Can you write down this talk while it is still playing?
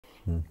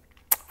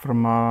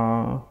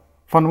from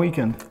Fun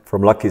Weekend.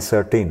 From Lucky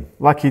 13.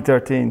 Lucky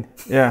 13,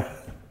 yeah.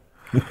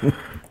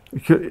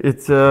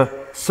 It's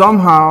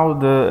somehow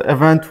the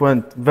event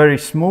went very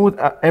smooth.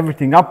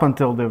 Everything up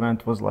until the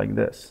event was like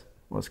this.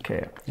 Was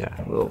chaos. Yeah,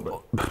 a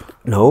little bit.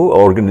 No,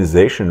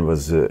 organization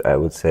was, I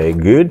would say,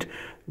 good.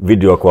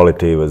 Video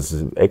quality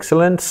was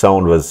excellent.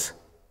 Sound was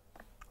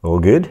all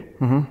good.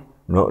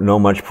 No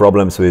much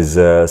problems with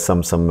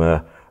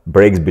some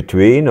breaks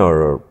between,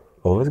 or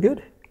always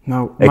good.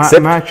 No,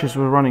 Except matches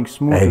were running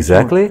smooth.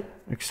 Exactly.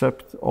 Smooth,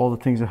 except all the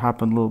things that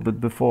happened a little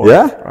bit before.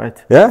 Yeah.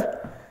 Right. Yeah.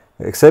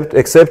 Except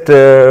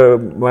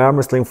my arm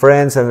wrestling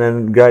friends and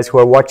then guys who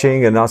are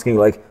watching and asking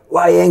like,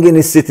 why Engin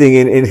is sitting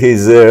in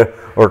his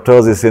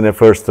orthosis in the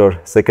first or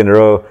second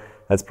row.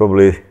 That's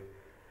probably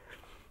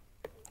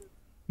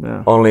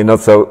only not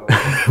so,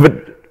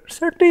 but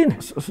 13.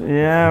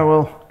 Yeah,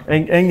 well,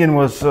 Engin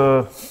was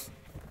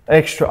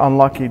extra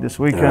unlucky this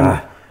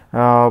weekend.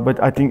 But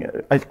I think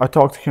I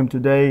talked to him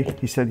today.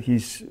 He said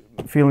he's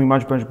feeling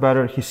much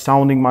better. He's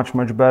sounding much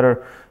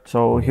better.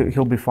 So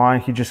he'll be fine.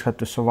 He just had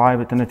to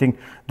survive it. And I think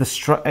the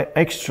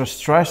extra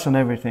stress and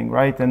everything,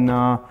 right? And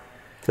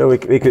so we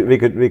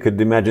could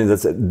imagine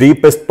that's the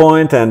deepest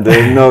point, and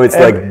no, it's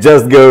like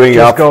just going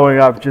up,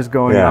 up, just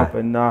going up,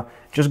 and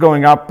just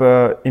going up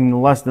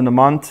in less than a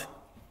month.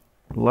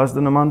 Less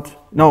than a month?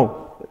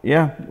 No,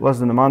 yeah, less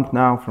than a month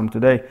now from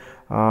today.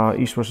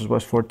 East versus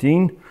West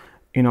 14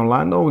 in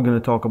Orlando. We're going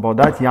to talk about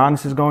that.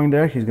 Giannis is going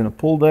there. He's going to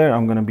pull there.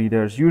 I'm going to be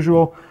there as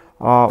usual.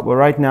 But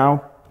right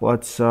now,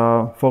 let's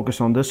focus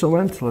on this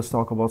event. Let's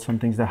talk about some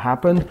things that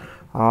happened.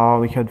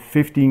 We had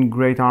 15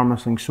 great arm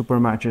wrestling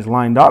super matches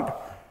lined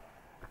up.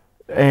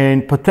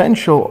 And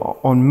potential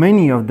on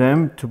many of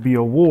them to be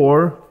a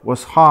war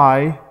was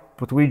high,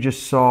 but we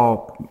just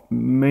saw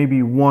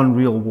maybe one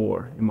real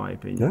war, in my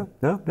opinion.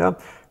 Yeah.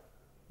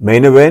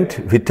 Main event,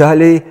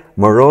 Vitali,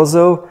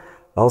 Morozov.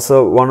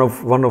 Also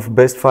one of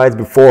best fights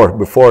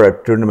before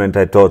a tournament.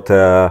 I thought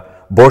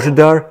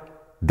Bozhidar,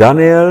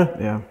 Daniel.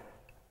 Yeah.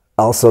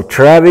 Also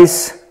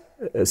Travis,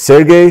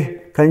 Sergey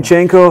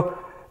Kanchenko.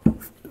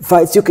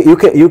 Fights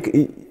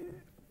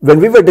when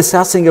we were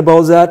discussing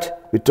about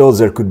that, we thought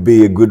there could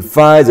be a good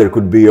fight, there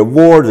could be a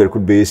war, there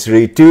could be a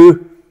 3-2,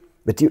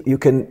 but you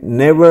can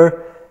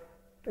never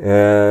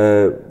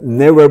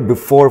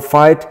before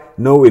fight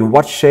know in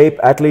what shape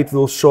athlete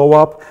will show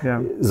up.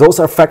 Yeah. Those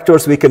are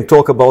factors. We can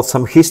talk about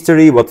some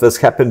history, what has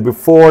happened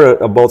before,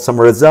 about some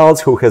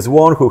results, who has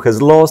won, who has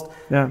lost.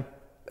 Yeah.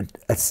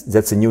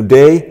 That's a new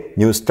day,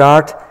 new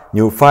start,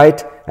 new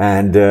fight,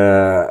 and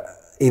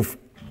if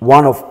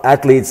one of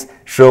athletes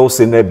shows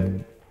in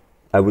a,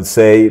 I would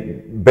say,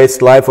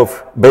 best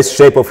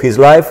shape of his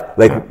life,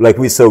 like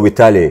we saw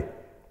Vitali.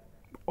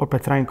 Or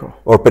Petrenko.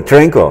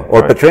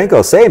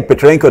 Same,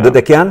 Petrenko,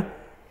 Dedekian,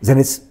 then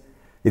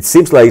it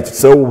seems like it's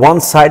so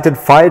one-sided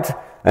fight,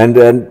 and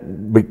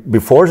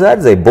before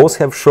that they both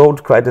have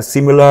showed quite a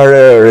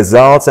similar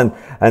results and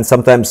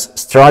sometimes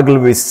struggle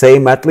with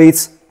same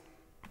athletes.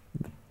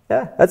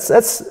 Yeah,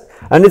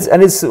 and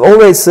it's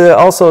always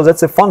also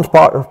that's a fun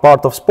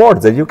part of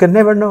sport that you can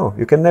never know.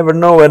 And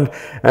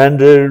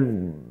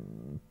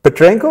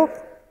Petrenko,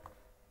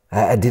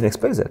 I didn't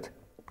expect that.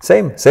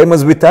 Same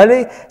as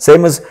Vitali,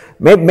 same as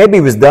maybe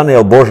with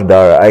Daniel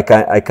Bozhidar. I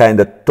kind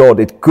of thought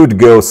it could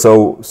go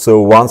so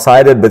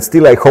one-sided, but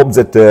still I hope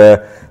that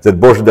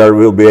Bozhidar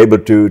will be able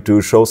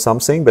to show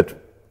something. But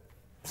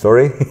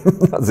sorry,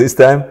 not this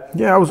time.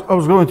 Yeah, I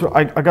was going to.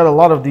 I got a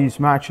lot of these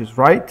matches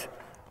right,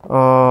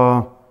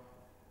 but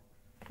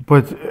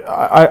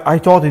I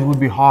thought it would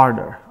be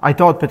harder. I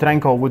thought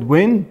Petrenko would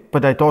win,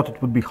 but I thought it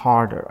would be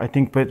harder. I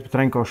think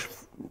Petrenko,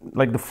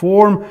 like the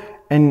form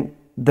and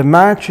the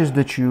matches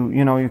that you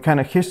kind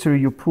of history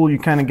you pull, you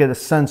kind of get a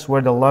sense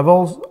where the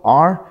levels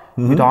are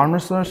with arm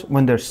wrestlers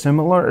when they're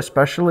similar,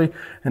 especially.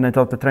 And I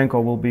thought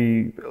Petrenko will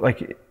be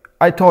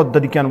I thought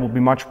Dedekian will be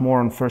much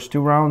more on first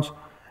 2 rounds,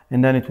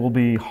 and then it will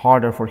be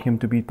harder for him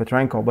to beat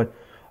Petrenko. But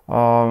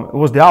it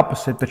was the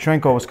opposite.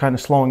 Petrenko was kind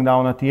of slowing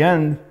down at the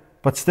end,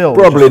 but still.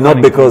 Probably not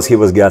because he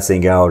was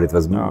gassing out. It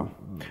was. No.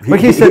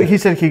 But he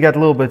said he got a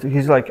little bit.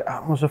 He's like,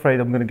 I was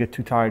afraid I'm going to get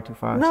too tired too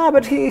fast. No,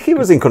 but he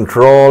was in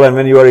control, and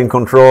when you are in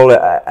control,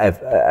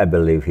 I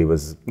believe he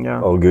was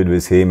all good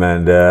with him.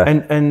 And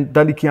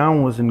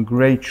Dedekian was in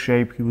great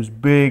shape. He was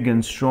big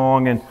and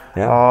strong, and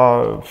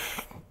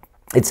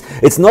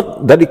it's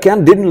not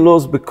Dedekian didn't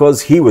lose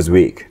because he was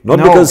weak, not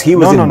because he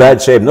was in bad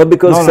shape, not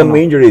because some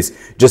injuries.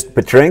 Just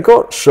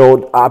Petrenko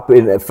showed up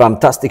in a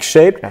fantastic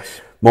shape.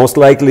 Yes. Most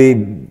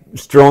likely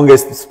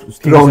strongest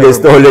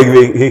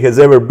Oleg he has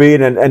ever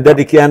been, and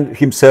Dedekian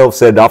himself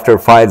said after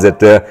fights that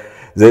the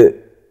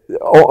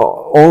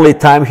only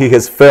time he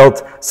has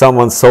felt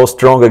someone so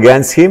strong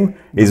against him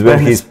is when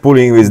he's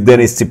pulling with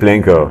Denis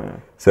Tsiplenko. Yeah.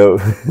 So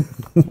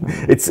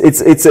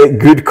it's a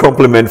good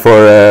compliment for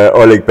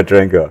Oleg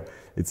Petrenko.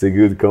 It's a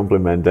good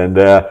compliment and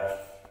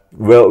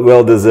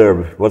well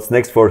deserved. What's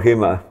next for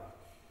him?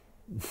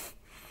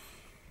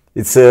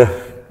 It's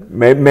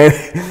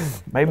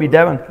Maybe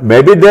Devon.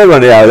 Maybe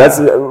Devon, yeah. That's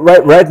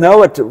right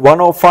now at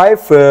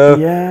 105.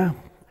 Yeah,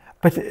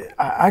 But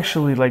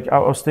actually, like I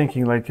was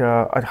thinking, like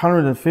at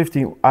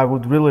 150, I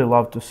would really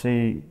love to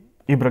see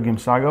Ibrahim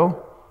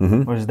Sago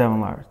versus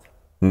Devon Larratt.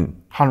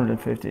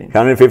 115.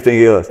 115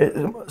 kilos.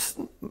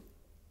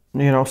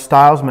 You know,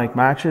 styles make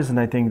matches, and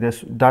I think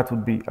that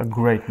would be a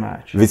great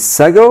match. With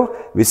Sago,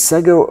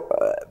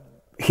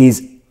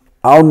 he's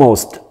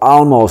almost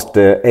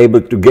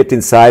able to get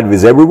inside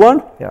with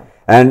everyone. Yeah.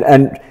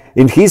 And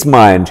in his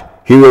mind,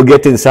 he will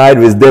get inside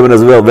with Devon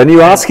as well. When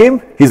you ask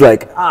him, he's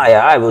like,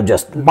 yeah, I will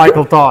just...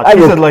 Michael Todd. He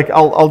said, like,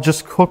 I'll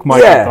just hook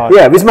Michael Todd.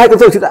 Yeah, with Michael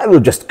Todd, I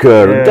will just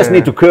curl. Just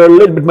need to curl a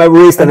little bit my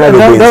wrist and I will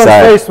be inside.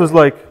 Devon's face was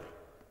like...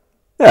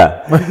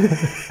 Yeah.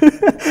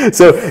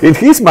 So in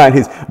his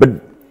mind, but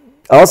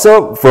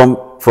also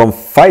from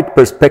fight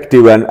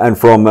perspective and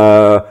from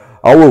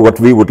what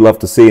we would love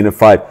to see in a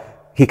fight,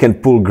 he can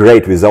pull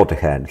great without a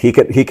hand. He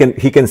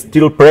can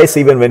still press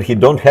even when he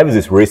don't have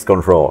this wrist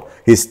control.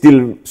 He's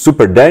still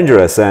super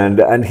dangerous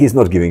and he's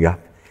not giving up.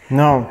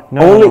 No.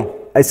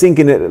 I think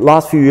in the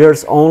last few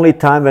years, only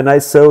time when I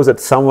saw that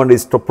someone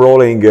is top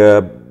rolling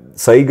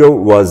Saigo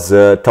was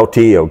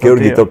Tautillo,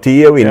 Georgi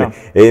Tautillo in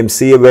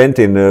AMC event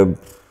in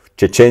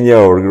Chechnya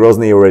or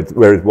Grozny or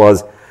where it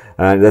was.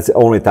 And that's the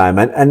only time.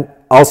 And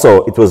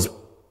also it was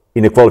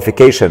in a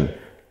qualification.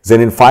 Then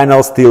in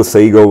final, still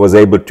Saigo was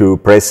able to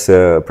press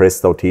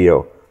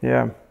Tautillo.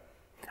 Yeah,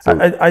 so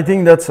I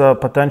think that's a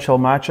potential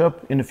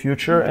matchup in the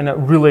future and a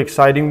really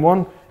exciting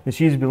one. Because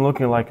he's been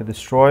looking like a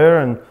destroyer,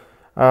 and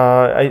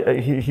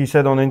he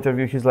said on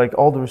interview, he's like,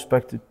 all the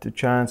respect to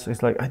Chance.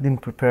 He's like, I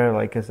didn't prepare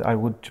like as I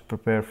would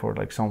prepare for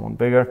like someone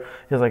bigger.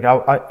 He's like,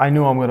 I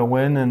knew I'm gonna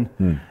win, and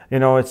you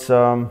know, it's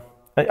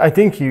I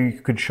think he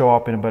could show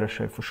up in a better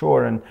shape for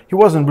sure. And he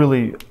wasn't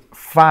really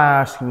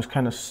fast. He was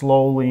kind of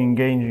slowly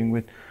engaging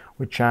with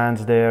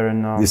Chance there.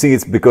 And you think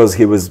it's because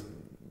he was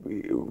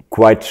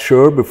quite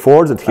sure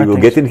before that he will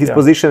get in his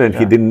position and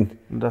he didn't?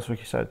 That's what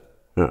he said.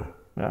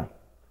 Yeah.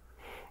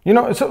 You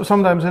know, so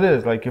sometimes it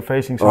is like you're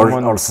facing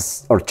someone.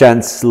 Or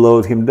Chance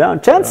slowed him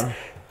down.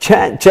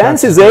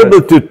 Chance is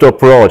able to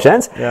top roll.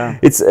 Chance. Yeah.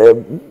 It's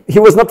he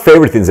was not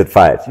favorite in that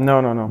fight.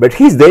 No. But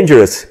he's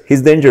dangerous.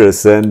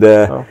 And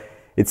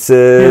it's.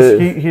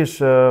 He's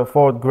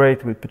fought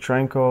great with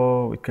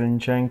Petrenko, with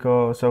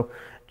Kalinchenko. So.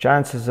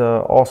 Chance is an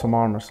awesome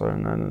arm wrestler,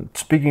 and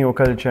speaking of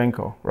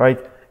Kalinchenko, right,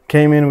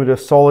 came in with a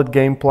solid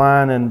game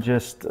plan, and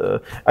just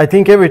I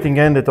think everything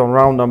ended on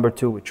round number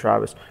 2 with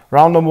Travis.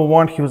 Round number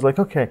 1, he was like,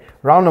 okay.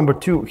 Round number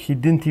 2, he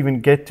didn't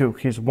even get to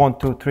his 1,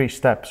 2, 3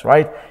 steps,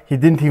 right? He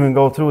didn't even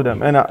go through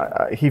them, and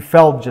he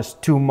felt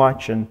just too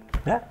much. And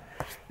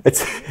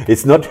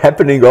it's not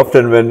happening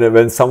often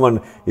when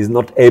someone is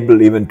not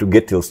able even to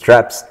get till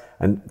straps.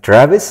 And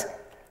Travis,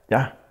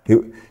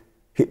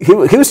 He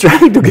was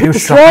trying to get the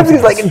straps.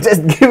 He's like,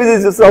 just give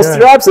us those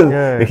straps,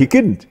 and he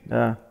couldn't.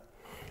 Yeah.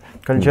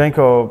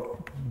 Kalinchenko,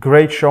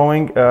 great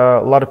showing.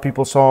 A lot of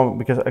people saw him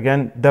because,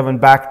 again, Devon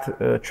backed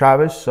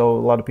Travis, so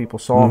a lot of people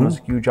saw him as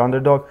a huge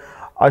underdog.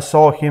 I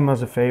saw him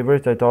as a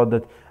favorite. I thought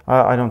that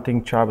I don't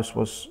think Travis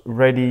was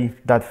ready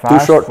that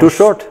fast. Too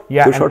short.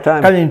 Yeah, too short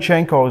time.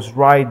 Kalinchenko is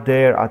right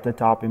there at the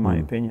top, in my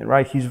opinion.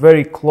 Right, he's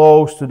very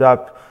close to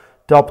that.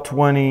 Top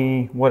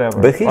 20, whatever.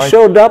 But he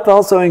showed up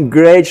also in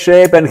great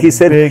shape, and he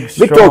said,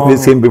 we talked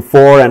with him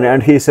before,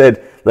 and he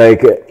said,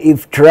 like,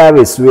 if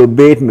Travis will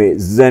beat me,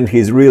 then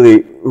he's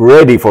really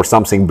ready for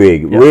something big,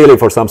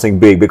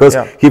 because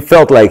he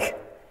felt like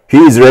he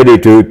is ready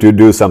to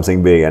do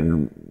something big,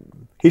 and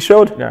he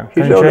showed. Yeah,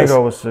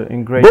 Kalinchenko was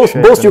in great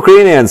shape. Both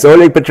Ukrainians,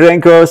 Oleg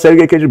Petrenko,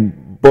 Sergey Kechin,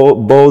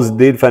 both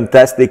did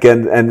fantastic,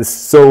 and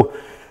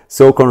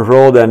so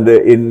controlled, and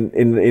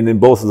in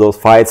both of those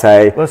fights,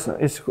 listen.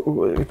 Is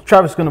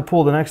Travis going to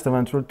pull the next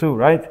event too,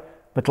 right?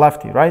 But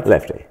lefty, right?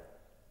 Lefty.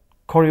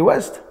 Corey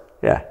West.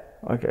 Yeah.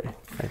 Okay.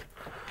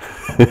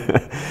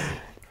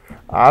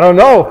 I don't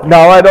know.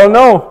 Now I don't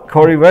know.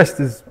 Corey West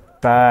is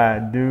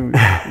bad, dude.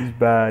 He's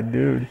bad,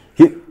 dude.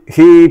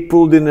 He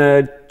pulled in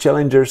a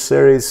Challenger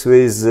series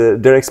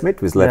with Derek Smith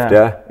with left.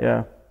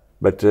 Yeah.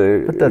 But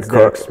that's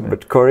Derek Smith.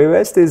 But Corey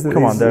West is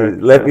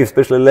Derek,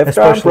 especially left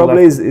arm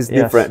probably is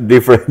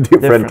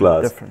different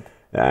class. Different.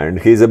 And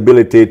his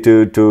ability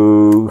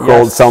to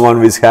hold someone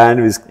with hand,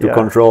 to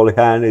control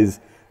hand is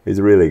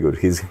really good.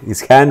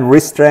 His hand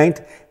wrist strength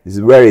is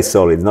very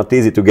solid. It's not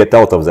easy to get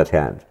out of that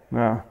hand.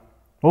 Yeah.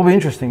 Will be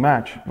interesting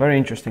match. Very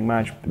interesting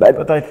match. But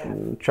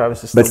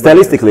Travis is still. But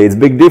stylistically, it's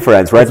big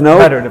difference right now.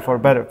 For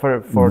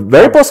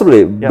very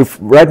possibly. Yes.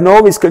 Right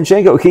now with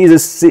Kalinchenko, he's a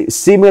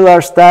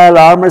similar style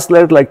arm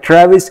wrestler like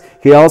Travis.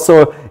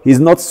 He's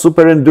not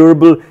super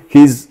endurable.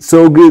 He's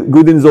so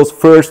good in those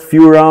first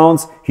few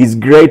rounds. He's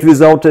great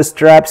without the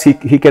straps.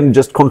 He can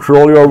just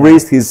control your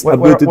wrist. His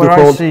ability to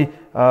hold. I see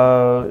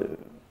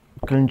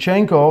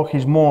Kalinchenko,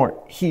 he's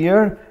more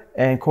here.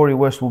 And Corey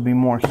West will be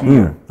more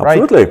here, right?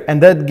 Absolutely. And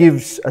that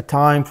gives a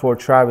time for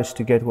Travis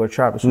to get where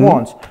Travis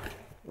wants.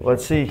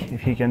 Let's see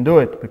if he can do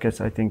it, because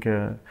I think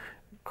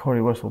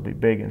Corey West will be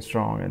big and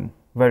strong and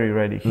very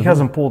ready. He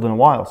hasn't pulled in a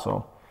while,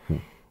 so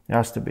he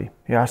has to be.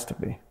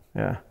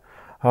 Yeah.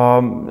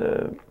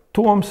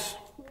 Toms,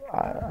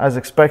 as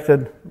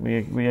expected,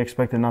 we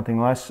expected nothing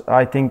less.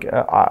 I think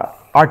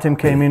Artem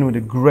came in with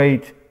a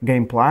great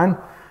game plan.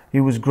 He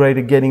was great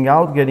at getting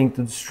out, getting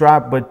to the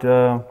strap, but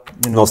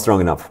not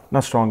strong enough.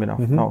 Not strong enough.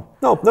 No.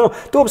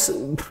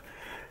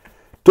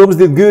 Toms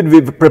did good.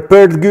 We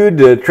prepared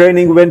good.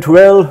 Training went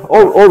well.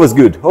 Always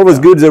good. Always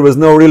good. There was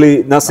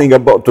nothing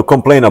about to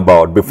complain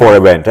about before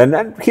event,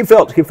 and he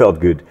felt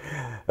good.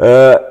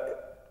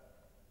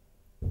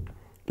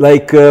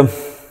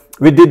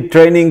 We did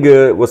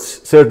training. Was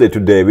Thursday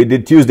today. We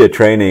did Tuesday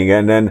training,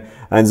 and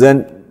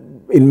then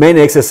in main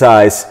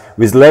exercise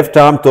with left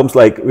arm, Tom's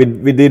like,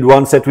 we did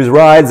one set with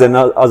rights and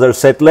other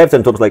set left,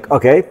 and Tom's like,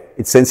 okay,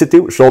 it's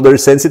sensitive, shoulder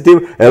is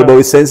sensitive, elbow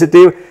is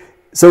sensitive.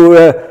 So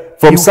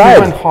from side,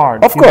 went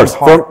hard. Of course,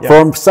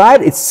 from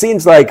side, it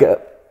seems like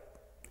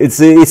it's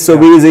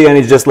so easy, and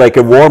it's just like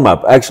a warm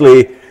up.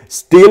 Actually,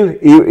 still,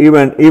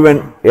 even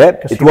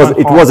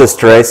it was a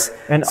stress.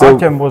 And so,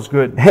 Artem was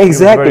good.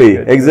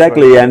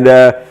 Exactly, and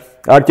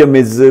Artem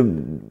is.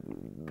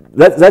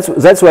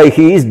 That's why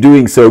he is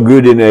doing so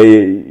good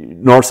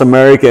in North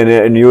America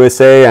and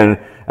USA,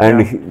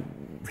 and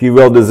he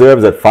well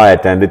deserves that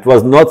fight. And it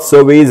was not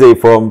so easy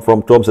from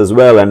Toms as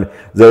well. And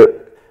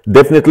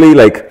definitely,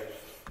 like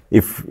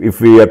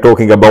if we are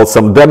talking about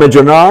some damage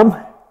on arm,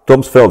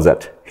 Toms felt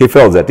that. He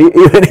felt that.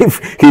 Even if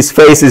his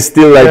face is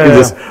still like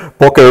this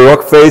poker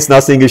rock face,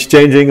 nothing is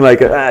changing.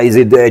 Like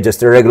easy day,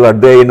 just a regular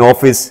day in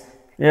office.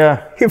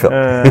 Yeah, he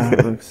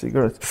felt.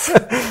 Cigarettes.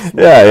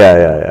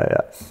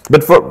 Yeah.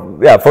 But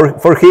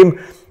for him,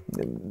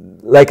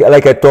 like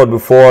I thought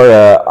before,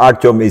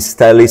 Artem is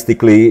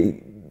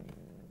stylistically,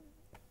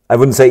 I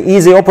wouldn't say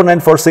easy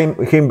opponent for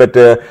him, but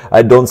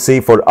I don't see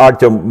for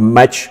Artem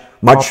much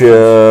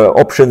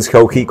options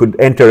how he could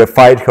enter a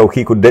fight, how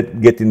he could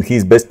get in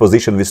his best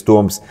position with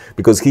Toms,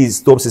 because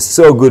Toms is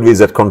so good with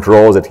that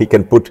control that he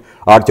can put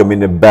Artem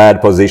in a bad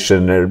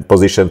position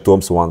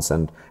Toms wants,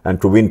 and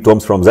to win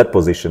Toms from that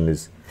position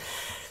is.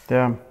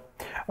 Yeah.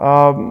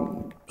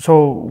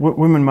 So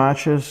women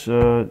matches,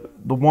 the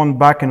one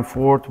back and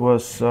forth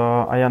was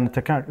Ayana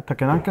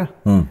Takenaka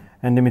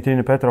and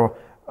Dimitrina Petrova.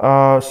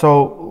 So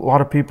a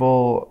lot of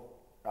people,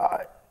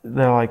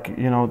 they're like,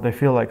 they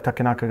feel like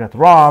Takenaka got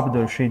robbed,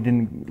 or she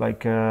didn't,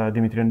 like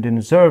Dimitrina didn't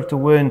deserve to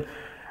win.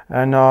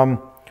 And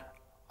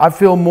I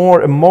feel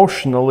more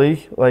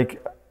emotionally,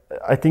 like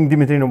I think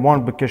Dimitrina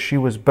won because she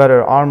was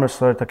better arm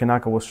wrestler,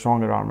 Takenaka was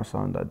stronger arm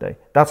wrestler on that day.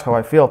 That's how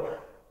I feel.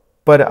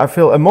 But I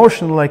feel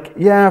emotional, like,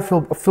 I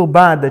feel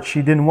bad that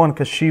she didn't win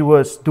because she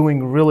was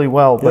doing really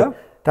well. But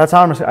that's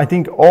arm wrestling. I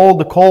think all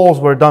the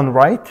calls were done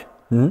right.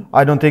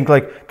 I don't think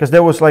because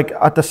there was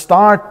at the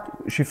start,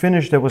 she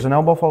finished, there was an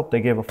elbow fault,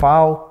 they gave a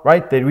foul,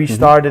 right? They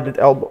restarted it,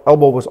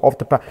 elbow was off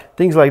the path,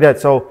 things like that.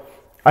 So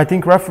I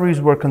think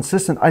referees were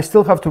consistent. I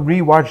still have to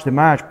rewatch the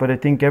match, but I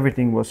think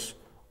everything was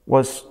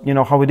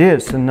how it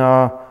is. And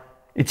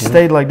it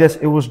stayed like this.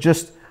 It was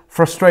just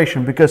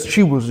frustration because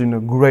she was in a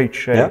great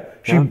shape.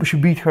 She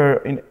beat her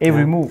in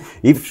every move,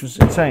 which was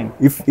insane.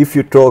 If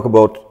you talk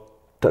about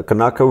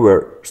Takenaka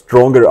were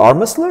stronger arm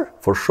wrestler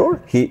for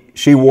sure.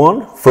 She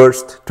won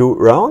first 2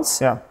 rounds.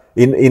 Yeah.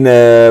 In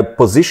a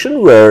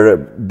position where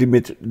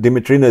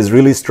Dimitrina is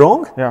really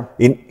strong. Yeah.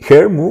 In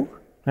her move.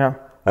 Yeah.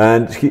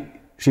 And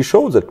she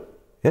showed that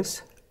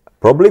yes,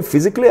 probably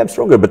physically I'm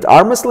stronger, but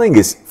arm wrestling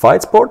is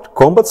fight sport,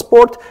 combat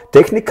sport,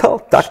 technical,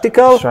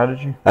 tactical,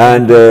 strategy.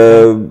 And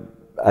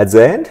at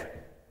the end,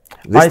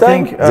 this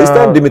time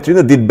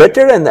Dimitrina did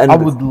better. And I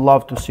would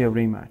love to see a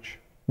rematch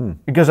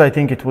because I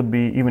think it would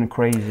be even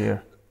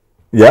crazier.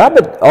 Yeah,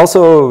 but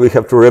also we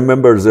have to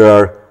remember there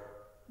are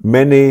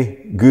many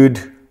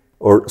good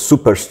or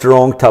super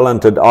strong,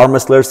 talented arm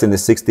wrestlers in the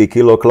 60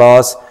 kilo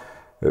class.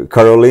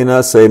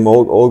 Carolina, same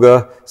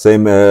Olga,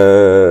 same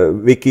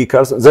Vicky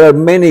Carlson. There are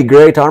many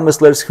great arm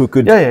wrestlers who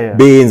could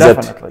be in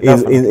that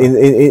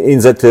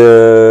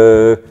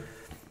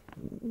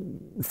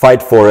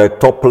fight for a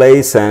top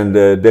place, and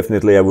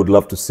definitely I would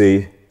love to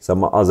see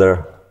some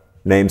other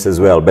names as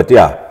well. But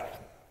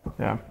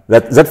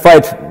that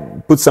fight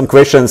put some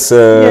questions.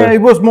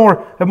 It was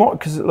more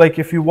because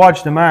if you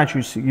watch the match,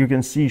 you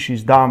can see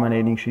she's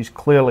dominating. She's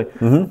clearly,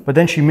 but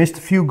then she missed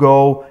a few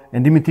goals,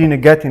 and Dimitrina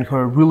getting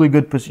her really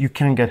good position. You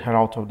can't get her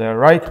out of there,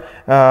 right?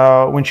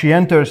 When she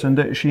enters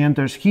she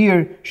enters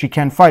here, she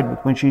can fight,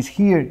 but when she's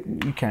here,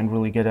 you can't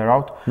really get her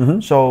out.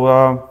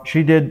 So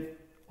she did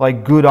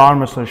like good arm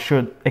wrestler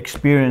should,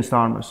 experienced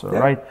arm wrestler,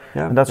 right?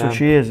 And that's what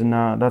she is, and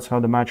that's how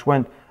the match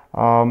went.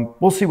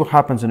 We'll see what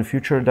happens in the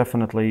future.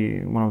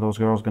 Definitely one of those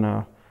girls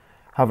gonna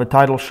have a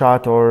title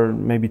shot, or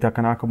maybe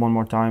Takenaka one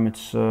more time.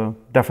 It's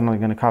definitely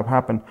gonna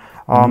happen.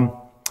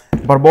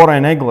 Barbora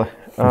and Egle,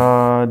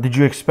 did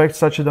you expect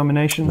such a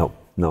domination? No.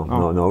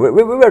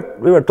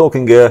 We were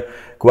talking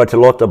quite a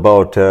lot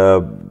about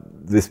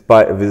this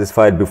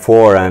fight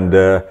before, and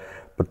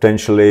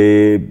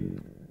potentially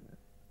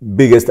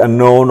biggest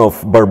unknown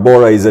of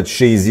Barbora is that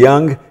she's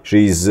young,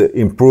 she's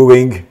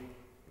improving.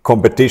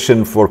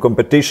 Competition for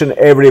competition,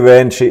 every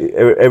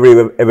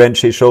event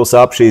she shows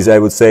up, she's, I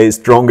would say,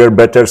 stronger,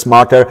 better,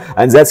 smarter,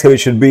 and that's how it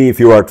should be if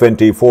you are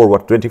 24.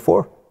 What,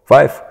 24?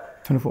 5?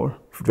 24.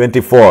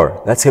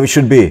 24. That's how it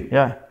should be.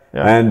 Yeah.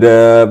 And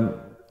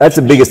that's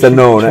the biggest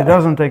unknown. She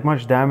doesn't take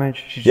much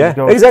damage. She just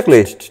goes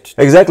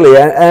exactly.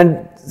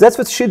 And that's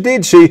what she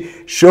did. She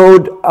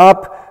showed up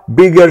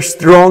bigger,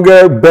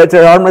 stronger,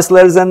 better arm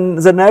wrestlers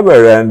than ever.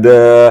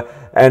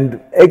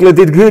 And Egle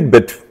did good,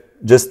 but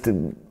just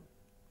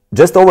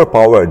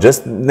overpowered,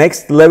 just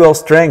next level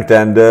strength.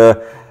 And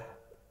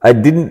I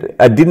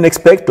didn't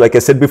expect, like I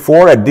said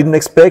before, I didn't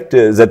expect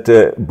that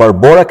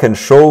Barbora can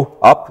show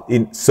up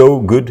in so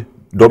good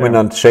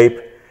dominant shape.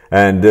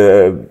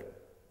 And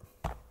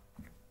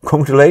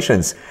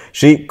congratulations,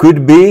 she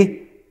could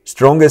be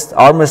strongest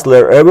arm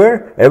wrestler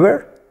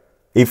ever.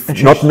 If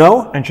not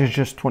now, and she's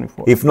just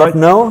 24. If not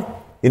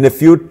now, in a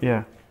few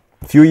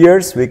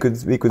years, we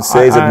could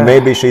say that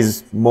maybe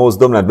she's most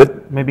dominant.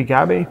 But maybe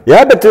Gabby.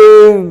 Yeah, but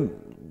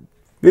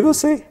we will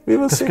see.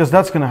 Because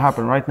that's going to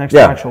happen, right? Next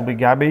match will be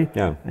Gabby.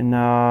 Yeah.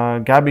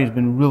 And Gabby's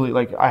been really,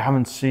 like, I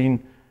haven't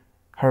seen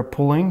her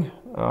pulling.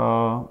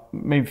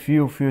 Maybe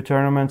few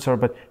tournaments,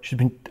 but she's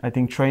been, I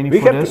think, training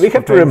for this. We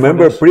have to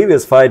remember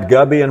previous fight,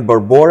 Gabby and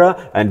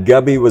Barbora, and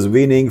Gabby was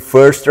winning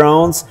first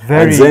rounds.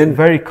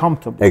 Very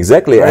comfortable.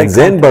 Exactly,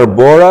 then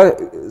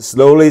Barbora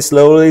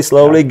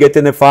slowly get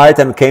in a fight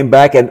and came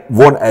back and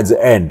won at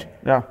the end.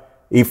 Yeah.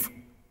 If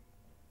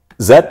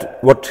that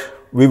what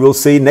we will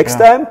see next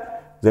time,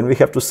 then we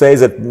have to say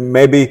that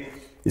maybe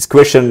it's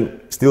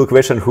still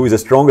question who is the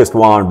strongest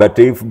one. But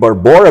if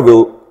Barbora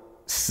will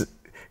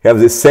have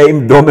the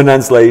same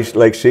dominance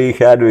like she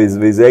had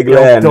with Egle,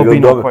 there'll be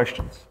no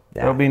questions.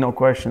 Yeah. There'll be no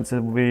questions. It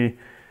will be.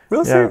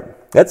 We'll see.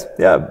 That's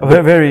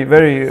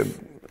very.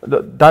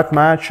 That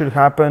match should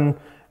happen.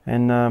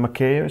 And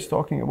Makeyeva is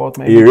talking about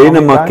maybe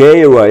Irina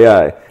Makeyeva.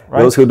 Yeah.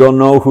 Right? Those who don't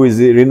know who is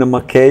Irina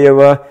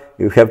Makeyeva,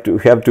 you have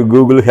to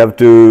Google, have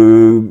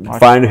to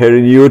find her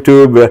in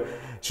YouTube.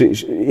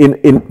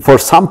 For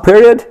some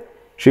period,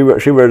 she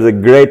was the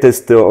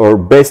greatest or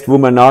best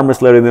woman arm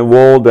wrestler in the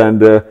world,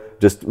 and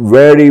just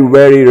very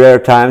rare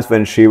times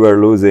when she were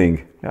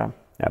losing. Yeah.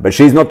 But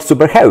she's not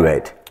super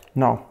heavyweight.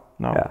 No.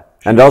 Yeah.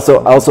 And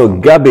also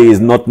Gabby is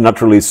not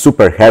naturally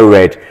super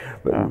heavyweight.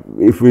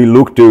 If we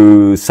look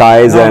to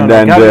size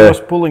Gabby was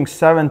pulling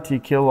 70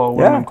 kilo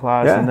women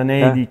class and then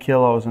 80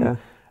 kilos, and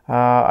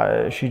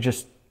she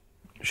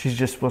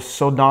just was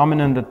so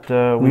dominant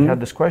that we had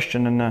this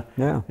question, and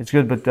it's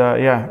good. But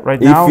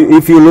right now,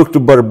 if you look to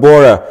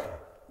Barbora,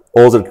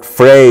 all the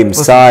frame,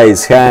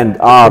 size, hand,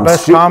 arms. The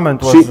best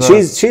comment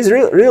was she's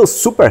real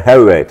super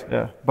heavyweight.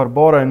 Yeah,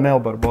 Barbora and male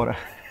Barbora.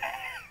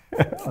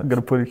 I'm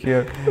gonna put it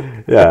here.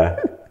 Yeah.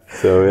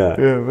 So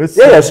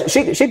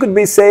she could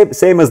be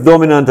same as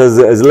dominant as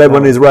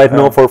Levon is right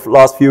now for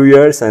last few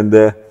years, and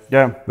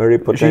very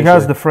potential. She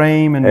has the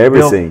frame and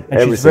everything,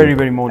 and she's very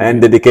motivated.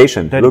 And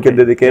dedication. Look at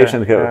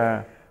dedication.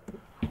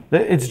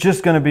 It's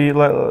just going to be.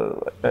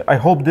 I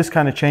hope this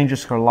kind of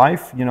changes her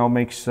life.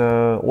 Makes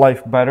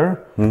life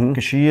better,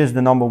 because she is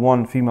the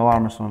 #1 female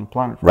arm wrestler on the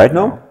planet. Right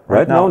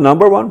now,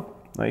 number one.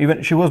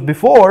 Even she was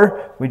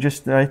before. We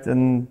just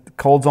and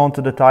holds on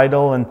to the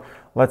title, and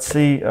let's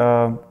see,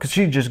 because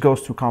she just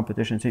goes through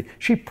competition. See,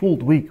 she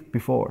pulled week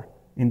before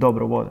in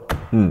Dobra Voda,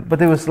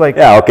 but it was like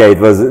it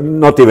was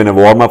not even a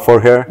warm up for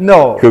her.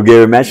 No, who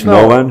gave a match?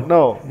 No one.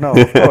 No,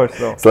 of course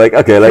no. It's like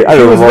I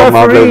don't warm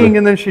up. She was refereeing, up,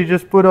 and then she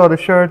just put on a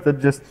shirt that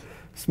just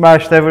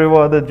smashed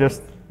everyone. That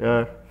just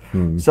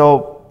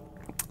so.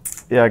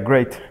 Yeah,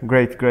 great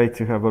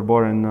to have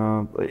Barbora.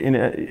 And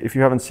if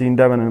you haven't seen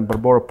Devon, and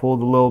Barbora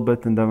pulled a little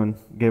bit, and Devon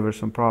gave her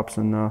some props,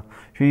 and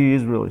she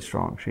is really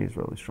strong. She's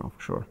really strong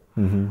for sure.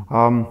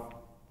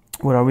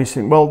 What are we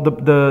seeing? Well,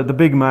 the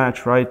big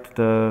match, right?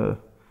 The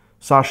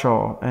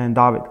Sasha and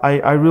David.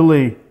 I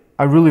really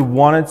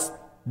wanted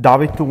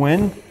David to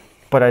win,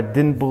 but I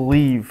didn't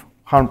believe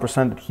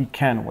 100% that he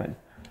can win.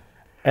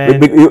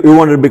 And you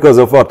wondered because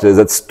of what? Is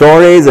that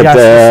story?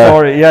 The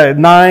story. Yeah,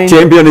 9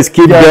 champions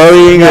keep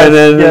going.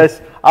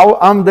 Yes.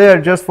 I'm there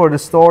just for the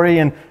story,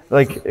 and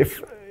like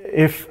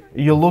if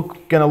you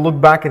gonna look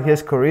back at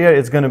his career,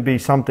 it's gonna be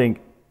something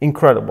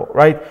incredible,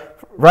 right?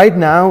 Right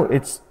now,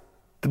 it's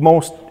the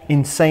most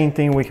insane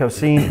thing we have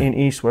seen in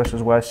East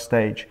versus West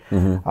stage.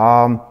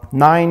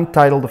 9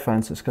 title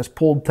defenses, because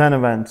pulled 10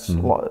 events,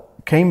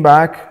 came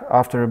back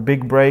after a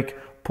big break,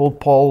 pulled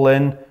Paul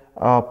Lynn.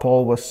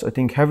 Paul was, I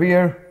think,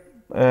 heavier.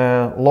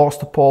 Lost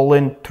to Paul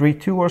Lynn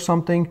 3-2 or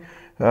something,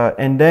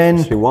 and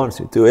then she wants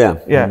it too.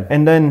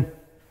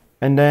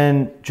 and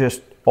then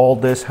just all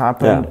this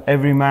happened.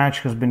 Every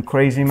match has been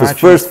crazy. His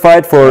first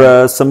fight for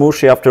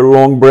Samushi after a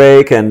long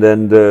break, and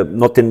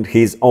not in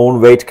his own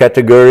weight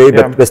category,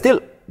 but still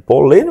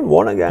Paul Lynn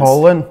won against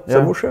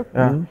Samushi.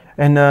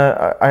 And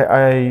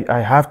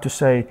I have to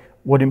say,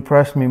 what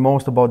impressed me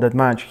most about that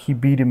match, he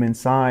beat him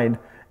inside.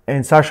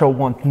 And Sasha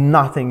want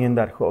nothing in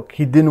that hook.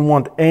 He didn't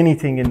want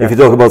anything in that hook. If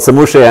you talk about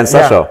Samushi and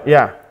Sasha.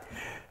 Yeah.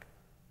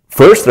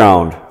 First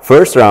round,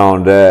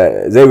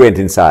 they went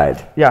inside.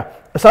 Yeah.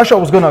 Sasha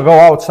was going to go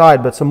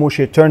outside, but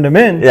Samushi turned him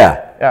in.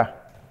 Yeah.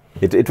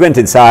 It went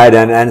inside,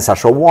 and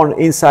Sasha won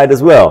inside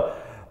as well.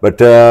 But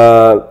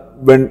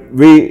when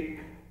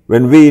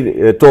when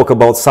we talk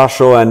about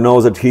Sasho and know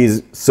that he's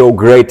so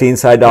great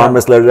inside arm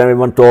wrestler,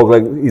 everyone talk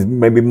like he's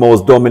maybe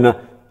most dominant,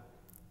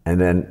 and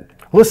then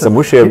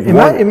Samushi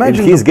won in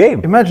his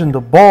game. Imagine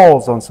the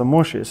balls on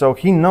Samushi. So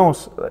he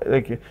knows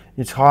like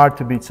it's hard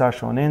to beat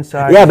Sasho on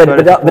inside. Yeah,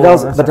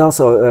 but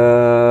also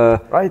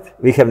right.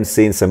 We haven't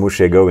seen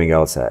Samushi going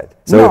outside.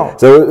 So No.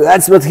 so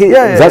that's what he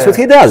what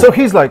he does. So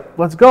he's like,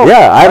 let's go.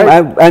 Yeah, right?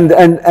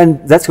 and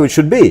that's how it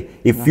should be.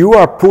 If you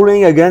are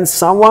pulling against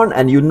someone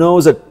and you know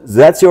that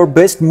that's your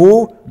best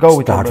move,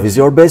 start with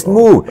your best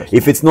move.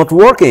 If it's not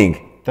working,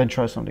 then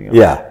try something else.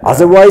 Yeah.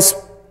 Otherwise,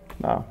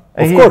 no.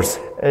 Of course.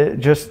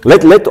 Just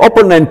let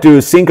opponent to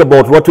think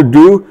about what to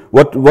do,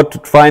 what to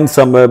find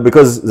some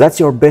because that's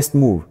your best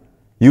move.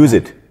 Use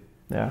it.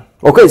 Yeah.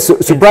 Okay, so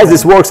surprise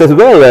this works as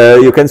well.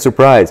 You can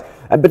surprise.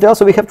 But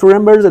also we have to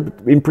remember that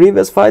in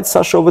previous fights,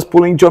 Sasho was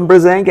pulling John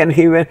Brzenk and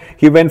he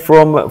went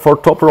for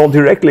top roll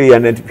directly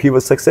and he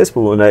was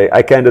successful. And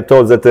I kind of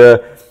thought that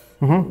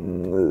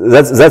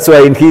that's why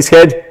in his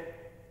head,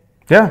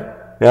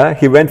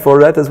 he went for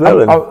that as well.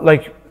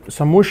 Like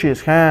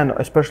Samushi's hand,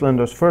 especially in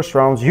those first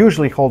rounds,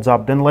 usually holds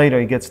up. Then later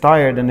he gets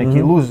tired and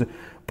he loses.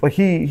 But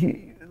he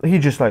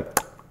just like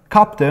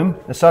cupped him.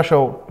 And Sasho,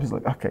 he's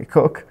like, okay,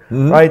 cook,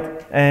 right?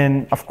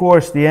 And of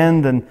course, the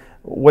end and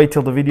wait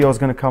till the video is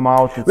going to come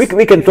out.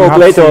 We can talk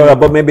later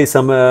about maybe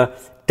some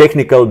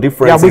technical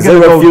differences. Yeah, there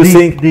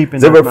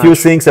were a few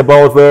things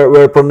about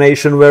where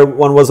pronation, where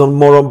one was on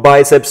more on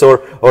biceps or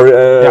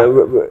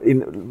in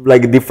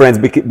like difference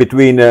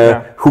between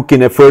hook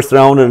in a first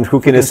round and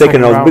hook in a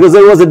second round, because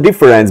there was a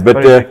difference.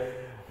 But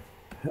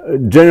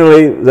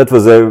generally, that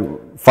was a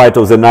fight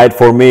of the night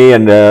for me,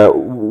 and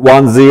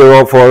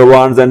 1-0 for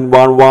ones and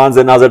 1-1s,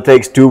 another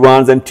takes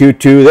 2-1s and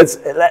 2-2. That's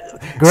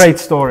great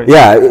story.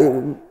 Yeah,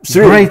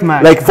 great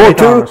match. Like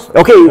 4-2.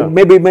 Okay,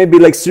 maybe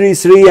like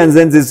 3-3, and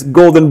then this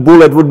golden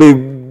bullet would be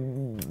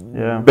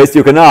best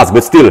you can ask,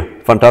 but still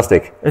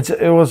fantastic.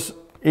 It was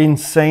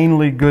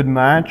insanely good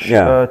match.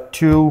 Yeah.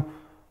 Two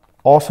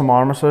awesome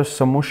arm wrestlers.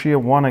 Samushi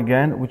won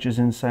again, which is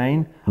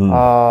insane.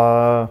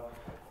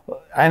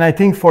 And I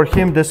think for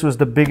him, this was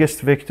the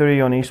biggest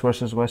victory on East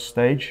versus West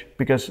stage,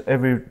 because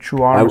every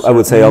true arm wrestler I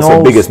would say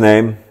also biggest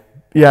name.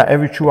 Yeah,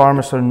 every true arm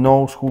wrestler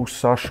knows who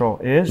Sasho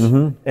is,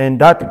 and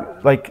that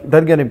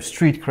got him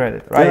street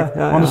credit, right?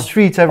 On the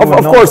streets,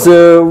 everyone knows. Of course,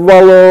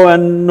 Valo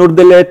and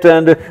Nurdelet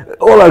and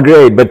all are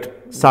great,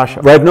 but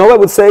Sasho. Right now, I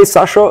would say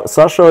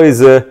Sasho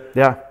is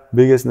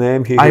biggest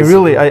name.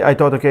 I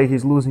thought, okay,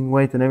 he's losing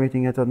weight and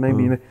everything. I thought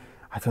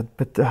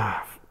but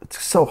it's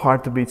so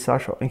hard to beat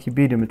Sasho, and he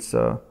beat him. It's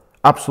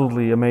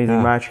absolutely amazing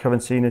match.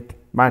 Haven't seen it.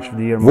 Match of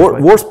the year.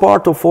 Worst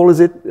part of all is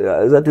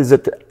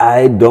that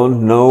I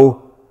don't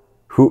know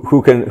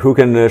who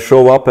can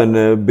show up and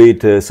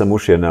beat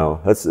Samushi now.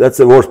 That's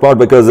the worst part,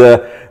 because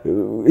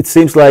it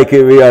seems like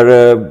we are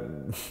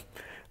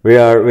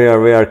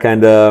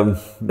kind of.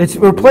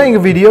 We're playing a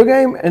video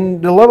game,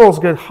 and the levels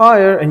get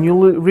higher, and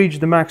you reach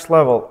the max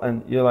level,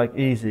 and you're like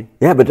easy.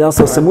 Yeah, but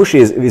also Samushi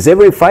is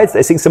every fight.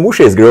 I think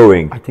Samushi is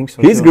growing. I think so.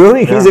 He's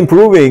growing. He's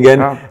improving,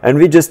 and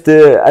we just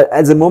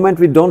at the moment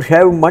we don't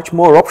have much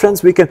more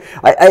options. We can.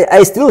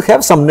 I still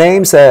have some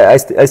names.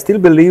 I still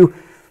believe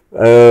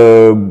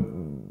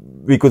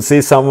we could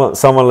see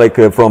someone like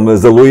from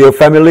the Luyo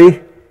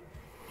family.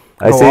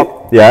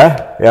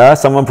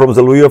 Someone from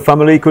the Luyo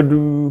family could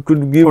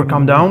give or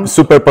come down.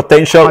 Super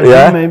potential.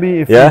 Maybe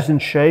if he's in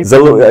shape.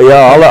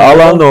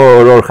 Alan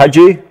or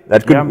Haji.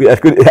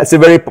 That's a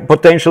very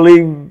potentially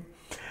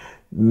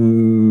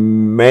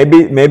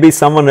maybe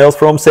someone else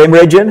from same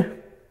region.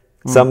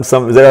 Some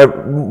there are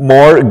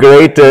more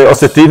great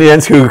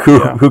Osetinians who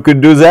could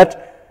do that.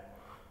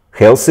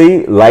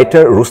 Healthy,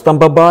 lighter, Rustam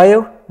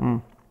Babayev.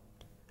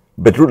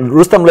 But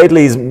Rustam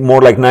lately is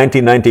more like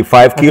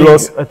 95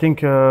 kilos. I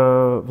think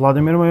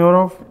Vladimir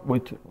Mayorov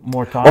with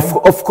more time.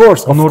 Of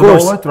course.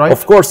 Right?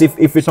 Of course,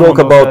 if we talk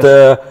about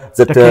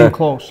that came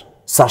close.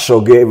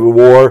 Sasho gave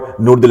war,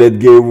 Nurdelet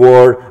gave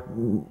war,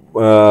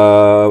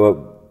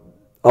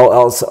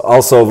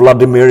 also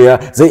Vladimir,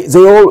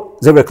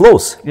 they were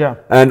close. Yeah.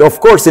 And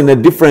of course, in a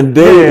different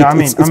day,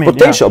 it's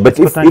potential. But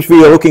if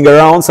we are looking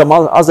around some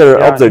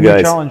other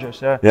guys, challenges.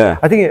 Yeah.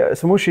 I think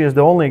Samushi is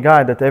the only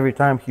guy that every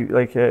time he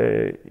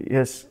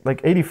has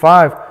like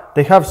 85.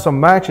 They have some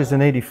matches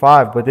in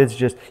 85, but it's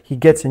just he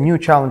gets a new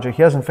challenger.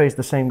 He hasn't faced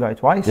the same guy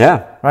twice.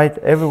 Yeah. Right.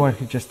 Everyone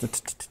he just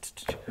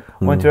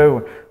went to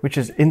everyone, which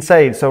is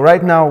insane. So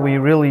right now we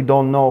really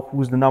don't know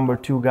who's the number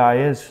 2 guy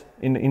is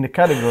in the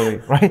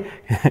category, right?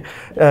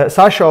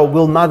 Sasho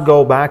will not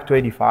go back to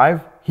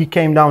 85. He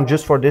came down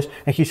just for this,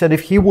 and he said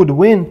if he would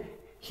win,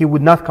 he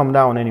would not come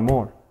down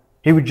anymore.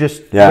 He would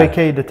just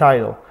vacate the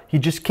title. He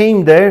just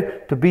came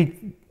there to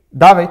beat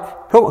David.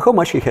 How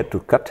much he had to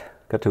cut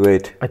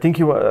weight? I think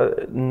he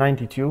was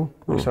 92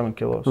 or 7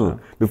 kilos.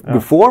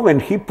 Before, when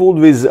he pulled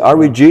with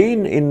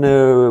RVG in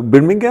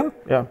Birmingham,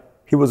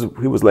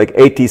 he was like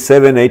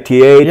 87,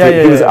 88.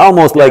 Yeah, he was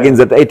almost like in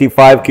that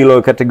 85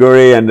 kilo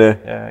category, and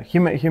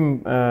him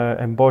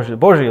and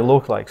Boży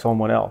looked like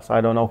someone else. I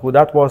don't know who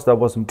that was. That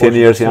wasn't 10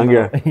 years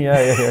younger. Yeah.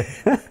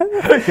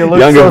 He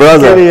looked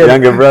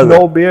younger brother.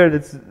 No beard.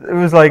 It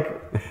was like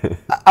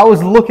I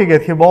was looking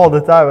at him all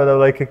the time, and I'm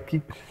like,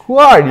 who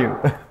are you?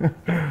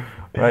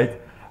 Right.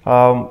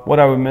 What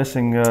are we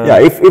missing?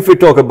 If we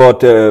talk about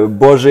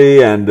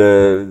Boży and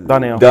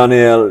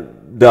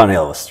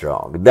Daniel was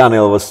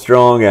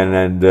strong.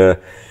 And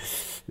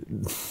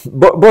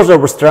Boży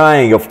was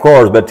trying, of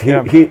course, but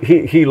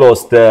he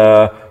lost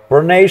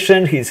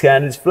pronation. His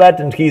hand is flat,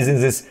 and he's in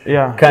this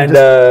kind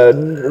of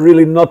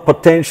really not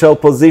potential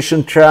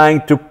position,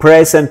 trying to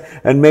press,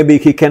 and maybe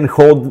he can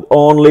hold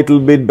on a little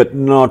bit, but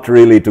not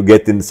really to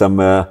get in some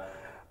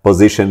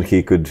position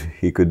he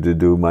could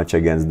do much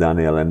against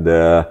Daniel. And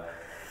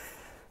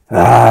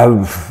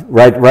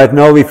right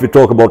now, if we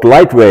talk about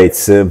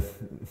lightweights,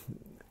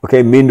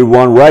 okay, Mindu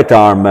won right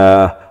arm.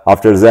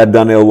 After that,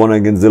 Daniel won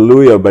against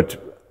Zeluja, but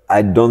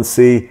I don't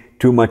see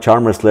too much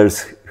arm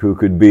wrestlers who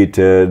could beat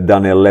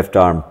Daniel left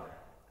arm.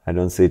 I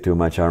don't see too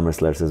much arm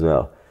wrestlers as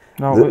well.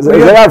 No,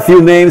 there are a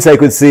few names I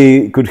could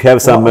see could have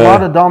some a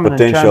lot of dominant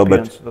potential,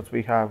 champions that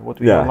we have. A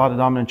lot of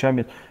dominant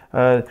champions.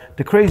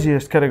 The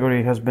craziest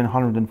category has been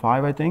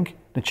 105, I think.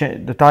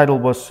 The title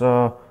was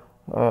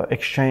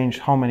exchanged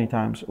how many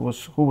times?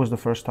 Who was the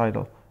first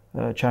title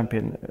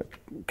champion?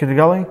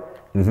 Kirigali,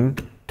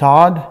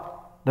 Todd,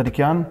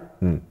 Dadikyan,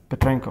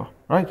 Petrenko,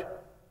 right?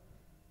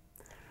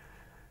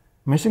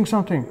 Missing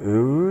something?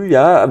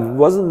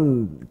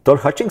 Wasn't Todd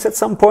Hutchings at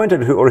some point,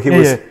 or he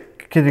was?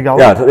 Kirigali,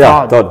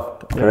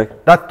 Todd.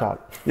 Correct. That Todd.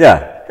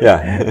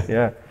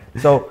 Yeah.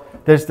 So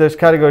there's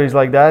categories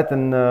like that,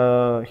 and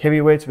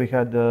heavyweights we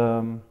had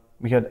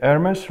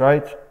Hermes,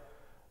 right?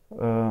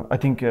 I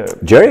think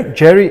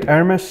Jerry,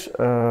 Hermes,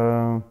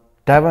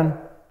 Devon,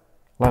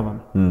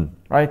 Levin,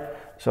 right?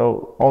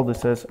 So all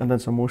this is, and then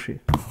Samushi.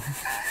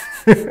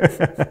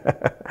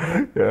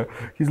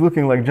 He's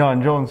looking like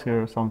John Jones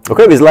here or something.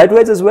 Okay, with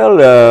lightweights as well.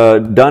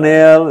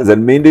 Daniel,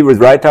 then Mindy with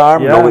right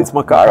arm. Now it's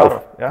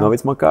Makarov.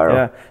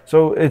 Yeah.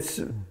 So it's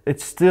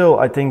still,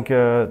 I think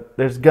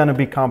there's gonna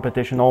be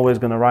competition, always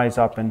gonna rise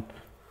up, and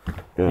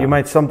you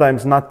might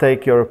sometimes not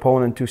take your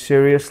opponent too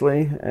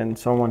seriously, and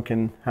someone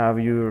can have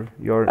your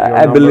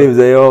I believe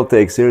they all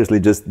take seriously.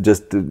 Just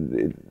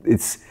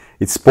it's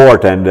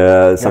sport, and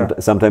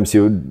sometimes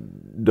you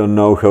don't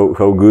know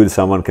how good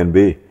someone can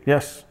be.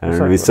 Yes, and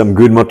exactly. With some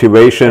good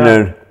motivation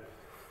and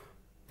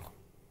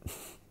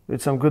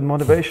with some good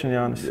motivation,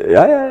 Janis.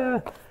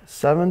 Yeah.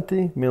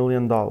 $70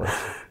 million.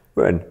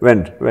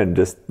 When?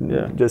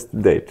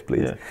 Just date,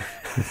 please.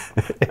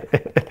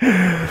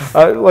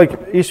 Yeah. Like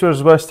East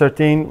vs West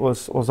 13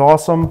 was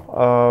awesome.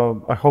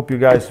 I hope you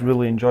guys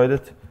really enjoyed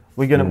it.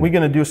 We're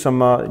gonna do some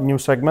new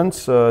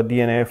segments,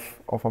 DNF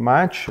of a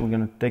match. We're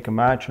gonna take a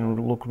match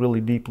and look really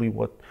deeply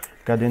what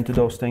got into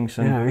those things.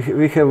 And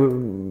we have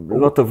a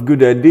lot of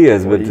good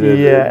ideas, but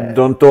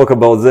don't talk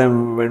about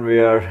them when we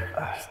are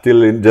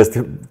still just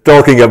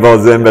talking about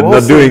them, but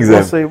not doing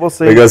them. We'll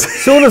see. Because as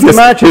soon as the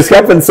match this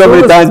happened so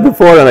many times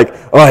before, and like,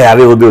 oh yeah,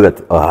 we will do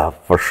that.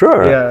 For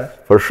sure. Yeah.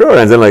 For sure.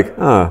 And then like,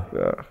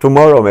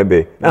 tomorrow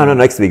maybe. No,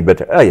 next week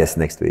better. Oh yes,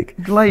 next week.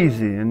 It's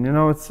lazy, and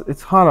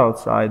it's hot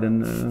outside,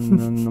 and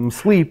I'm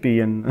sleepy,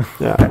 and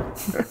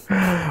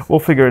we'll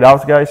figure it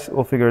out, guys.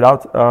 We'll figure it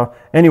out.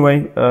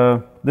 Anyway,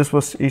 this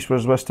was East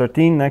vs West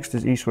 13. Next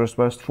is East vs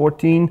West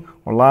 14,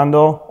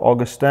 Orlando,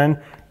 August 10.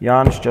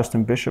 Janis,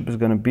 Justin Bishop is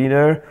going to be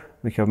there.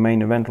 We have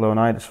main event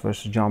Leonidas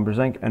versus John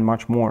Brzenk, and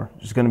much more.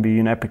 It's going to be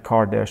an epic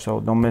card there, so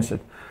don't miss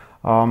it.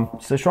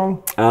 Stay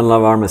strong. And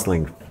love arm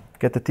wrestling.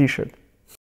 Get the t-shirt.